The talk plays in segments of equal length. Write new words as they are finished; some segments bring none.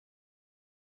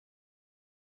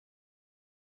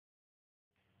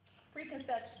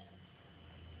Preconceptions.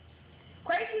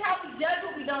 Crazy how we judge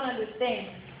what we don't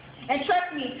understand. And trust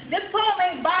me, this poem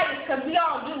ain't biased because we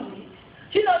all do it.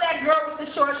 You know that girl with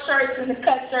the short shirts and the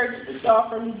cut shirts with the off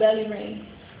her new belly ring.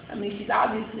 I mean, she's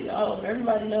obviously old.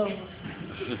 Everybody knows.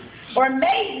 Or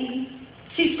maybe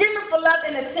she's screaming for love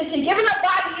and attention. Giving her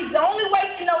body is the only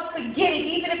way she knows to get it,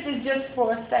 even if it's just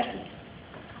for a second.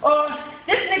 Or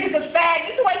this nigga's a fag.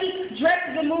 This is the way he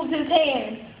dresses and moves his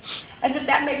hands. As if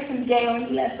that makes him gay or any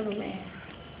less of a man.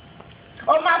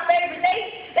 Or my favorite,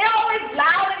 they always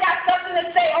loud and got something to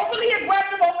say, overly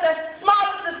aggressive over the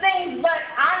smallest of things, but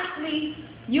honestly,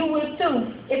 you would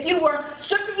too. If you were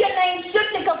stripping your name,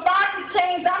 shifting, confined to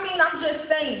change, I mean, I'm just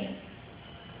saying.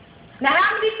 Now,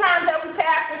 how many times have we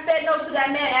passed and said no to that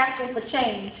man asking for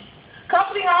change?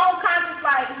 Comforting our own conscience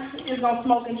like, he's just gonna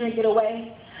smoke and drink it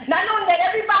away. Not knowing that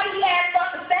everybody he had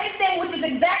thought the same thing, which is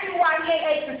exactly why he ain't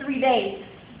ate for 3 days.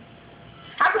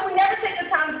 How can we never take the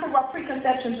time to prove our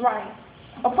preconceptions right?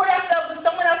 Or put ourselves in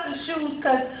someone else's shoes,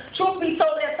 because truth be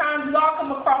told, at times we all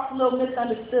come across a little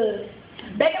misunderstood.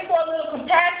 Begging for a little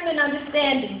compassion and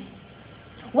understanding.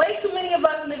 Way too many of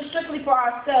us live strictly for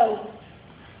ourselves.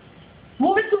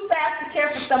 Moving too fast to care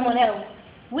for someone else.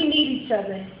 We need each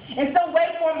other. In some way,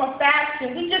 form, or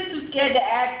fashion, we just too scared to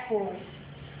ask for it.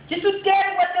 Just too scared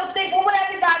of what they'll think, what would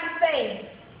everybody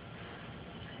say?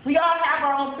 We all have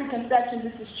our own preconceptions,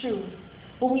 this is true.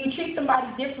 But when you treat somebody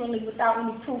differently without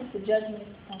any proof, the judgment is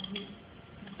on you.